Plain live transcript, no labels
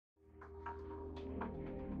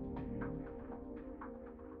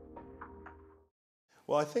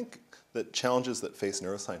Well, I think that challenges that face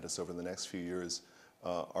neuroscientists over the next few years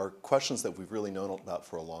are questions that we've really known about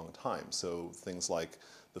for a long time. So things like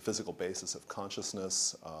the physical basis of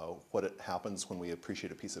consciousness, what it happens when we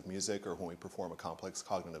appreciate a piece of music or when we perform a complex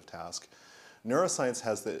cognitive task. Neuroscience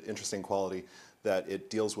has the interesting quality that it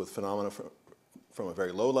deals with phenomena from a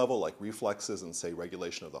very low level, like reflexes and, say,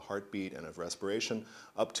 regulation of the heartbeat and of respiration,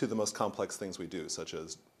 up to the most complex things we do, such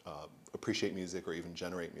as appreciate music or even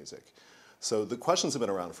generate music. So the questions have been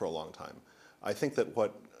around for a long time. I think that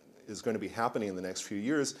what is going to be happening in the next few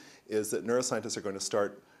years is that neuroscientists are going to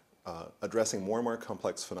start addressing more and more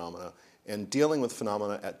complex phenomena and dealing with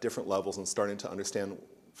phenomena at different levels and starting to understand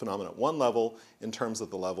phenomena at one level in terms of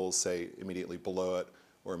the levels, say, immediately below it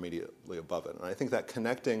or immediately above it. And I think that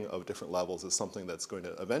connecting of different levels is something that's going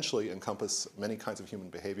to eventually encompass many kinds of human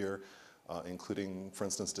behavior, including, for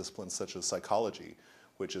instance, disciplines such as psychology,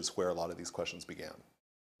 which is where a lot of these questions began.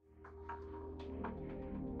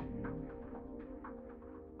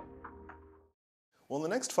 Well, in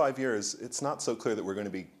the next 5 years, it's not so clear that we're going to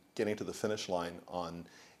be getting to the finish line on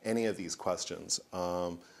any of these questions.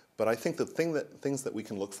 But I think the things that we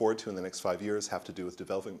can look forward to in the next 5 years have to do with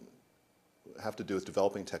developing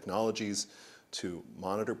technologies to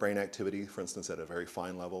monitor brain activity, for instance, at a very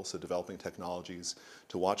fine level. So developing technologies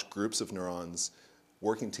to watch groups of neurons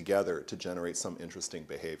working together to generate some interesting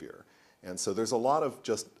behavior. And so there's a lot of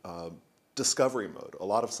just discovery mode. A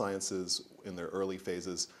lot of sciences in their early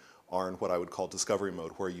phases are in what I would call discovery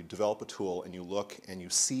mode, where you develop a tool and you look and you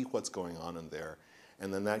see what's going on in there.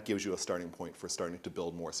 And then that gives you a starting point for starting to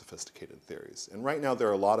build more sophisticated theories. And right now there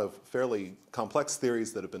are a lot of fairly complex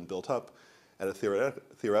theories that have been built up at a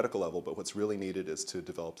theoretical level, but what's really needed is to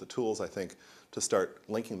develop the tools, I think, to start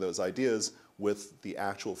linking those ideas with the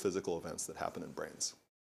actual physical events that happen in brains.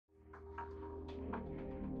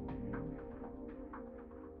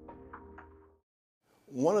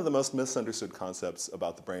 One of the most misunderstood concepts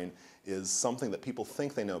about the brain is something that people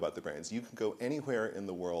think they know about the brains. You can go anywhere in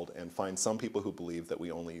the world and find some people who believe that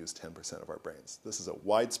we only use 10% of our brains. This is a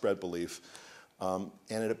widespread belief, and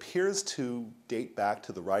it appears to date back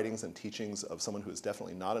to the writings and teachings of someone who is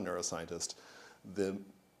definitely not a neuroscientist, the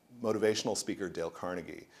motivational speaker Dale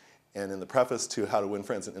Carnegie. And in the preface to How to Win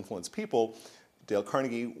Friends and Influence People, Dale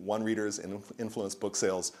Carnegie won readers and influenced book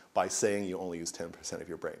sales by saying you only use 10% of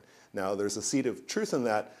your brain. Now, there's a seed of truth in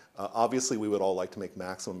that. Obviously, we would all like to make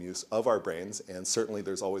maximum use of our brains, and certainly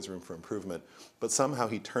there's always room for improvement. But somehow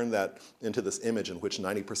he turned that into this image in which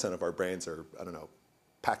 90% of our brains are, I don't know,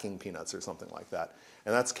 packing peanuts or something like that.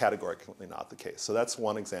 And that's categorically not the case. So that's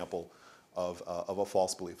one example of a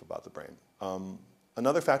false belief about the brain.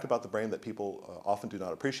 Another fact about the brain that people often do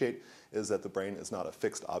not appreciate is that the brain is not a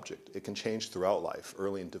fixed object. It can change throughout life.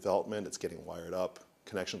 Early in development, it's getting wired up,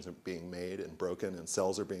 connections are being made and broken, and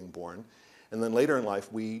cells are being born. And then later in life,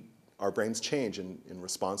 our brains change in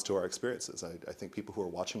response to our experiences. I think people who are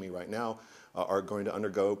watching me right now are going to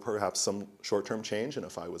undergo perhaps some short-term change, and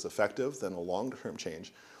if I was effective, then a long-term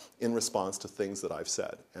change in response to things that I've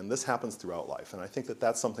said. And this happens throughout life, and I think that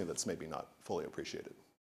that's something that's maybe not fully appreciated.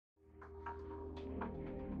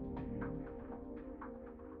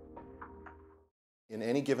 In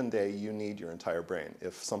any given day, you need your entire brain.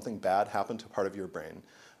 If something bad happened to part of your brain,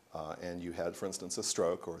 and you had, for instance, a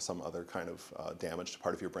stroke or some other kind of damage to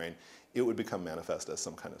part of your brain, it would become manifest as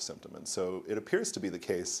some kind of symptom. And so it appears to be the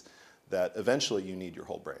case that eventually you need your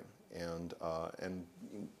whole brain. And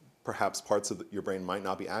perhaps parts of your brain might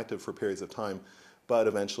not be active for periods of time, but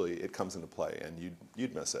eventually it comes into play and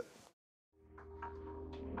you'd miss it.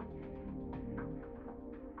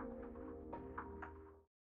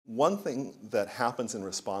 One thing that happens in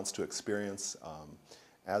response to experience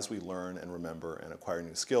as we learn and remember and acquire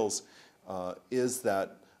new skills is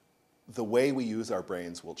that the way we use our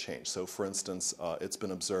brains will change. So for instance, it's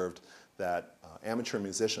been observed that amateur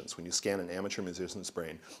musicians, when you scan an amateur musician's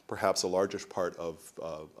brain, perhaps a larger part of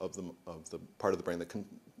the part of the brain that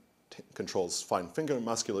controls fine finger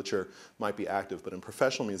musculature might be active, but in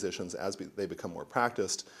professional musicians, as they become more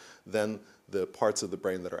practiced, then the parts of the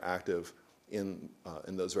brain that are active in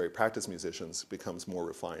those very practiced musicians becomes more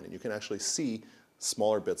refined. And you can actually see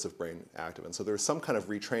smaller bits of brain active. And so there's some kind of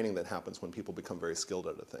retraining that happens when people become very skilled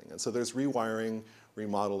at a thing. And so there's rewiring,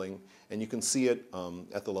 remodeling, and you can see it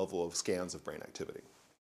at the level of scans of brain activity.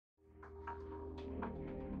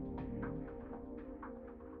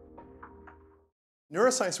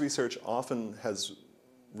 Neuroscience research often has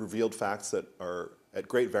revealed facts that are at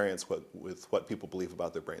great variance with what people believe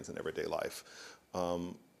about their brains in everyday life.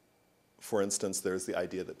 For instance, there's the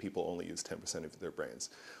idea that people only use 10% of their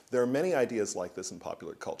brains. There are many ideas like this in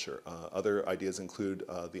popular culture. Other ideas include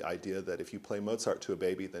the idea that if you play Mozart to a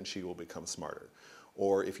baby, then she will become smarter.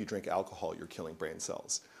 or if you drink alcohol, you're killing brain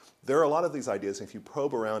cells. There are a lot of these ideas, and if you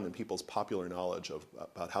probe around in people's popular knowledge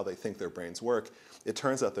about how they think their brains work, it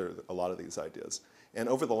turns out there are a lot of these ideas. And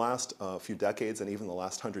over the last few decades and even the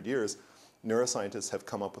last 100 years, neuroscientists have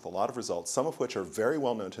come up with a lot of results, some of which are very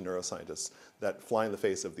well known to neuroscientists, that fly in the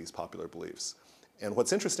face of these popular beliefs. And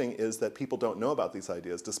what's interesting is that people don't know about these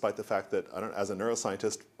ideas, despite the fact that, as a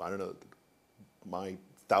neuroscientist, I don't know, my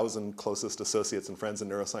 1,000 closest associates and friends in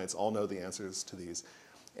neuroscience all know the answers to these.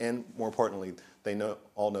 And more importantly, they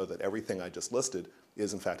all know that everything I just listed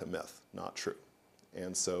is in fact a myth, not true.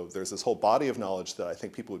 And so there's this whole body of knowledge that I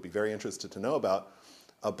think people would be very interested to know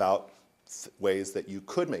about ways that you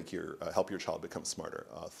could make help your child become smarter,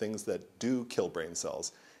 things that do kill brain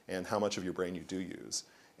cells, and how much of your brain you do use.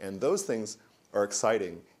 And those things are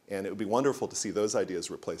exciting, and it would be wonderful to see those ideas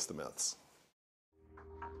replace the myths.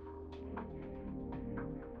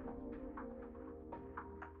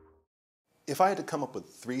 If I had to come up with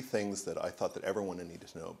 3 things that I thought that everyone needed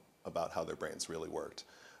to know about how their brains really worked,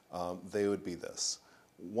 they would be this.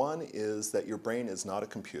 One is that your brain is not a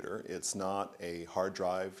computer. It's not a hard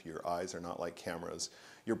drive. Your eyes are not like cameras.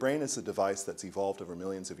 Your brain is a device that's evolved over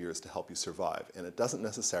millions of years to help you survive, and it doesn't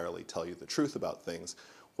necessarily tell you the truth about things.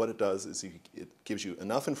 What it does is it gives you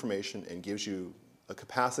enough information and gives you a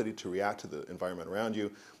capacity to react to the environment around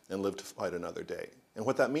you and live to fight another day. And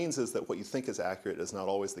what that means is that what you think is accurate is not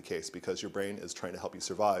always the case, because your brain is trying to help you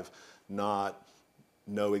survive, not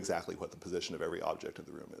know exactly what the position of every object in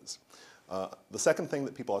the room is. The second thing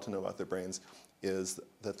that people ought to know about their brains is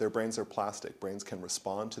that their brains are plastic. Brains can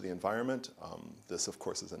respond to the environment. This, of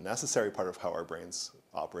course, is a necessary part of how our brains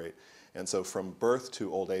operate. And so from birth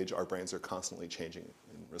to old age, our brains are constantly changing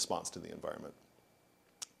in response to the environment.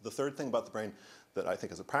 The third thing about the brain that I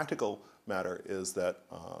think is a practical matter is that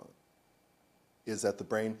the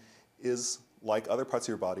brain is, like other parts of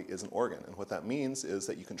your body, is an organ. And what that means is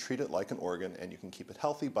that you can treat it like an organ, and you can keep it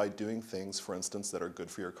healthy by doing things, for instance, that are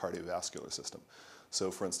good for your cardiovascular system.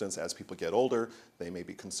 So for instance, as people get older, they may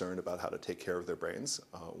be concerned about how to take care of their brains.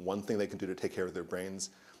 One thing they can do to take care of their brains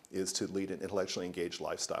is to lead an intellectually engaged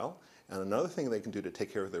lifestyle. And another thing they can do to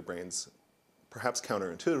take care of their brains, perhaps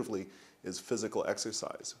counterintuitively, is physical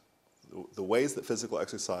exercise. The ways that physical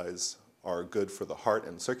exercise are good for the heart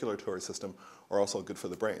and circulatory system are also good for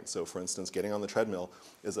the brain. So for instance, getting on the treadmill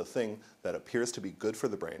is a thing that appears to be good for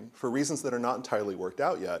the brain for reasons that are not entirely worked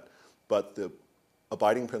out yet, but the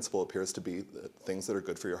abiding principle appears to be that things that are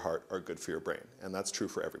good for your heart are good for your brain, and that's true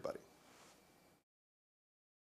for everybody.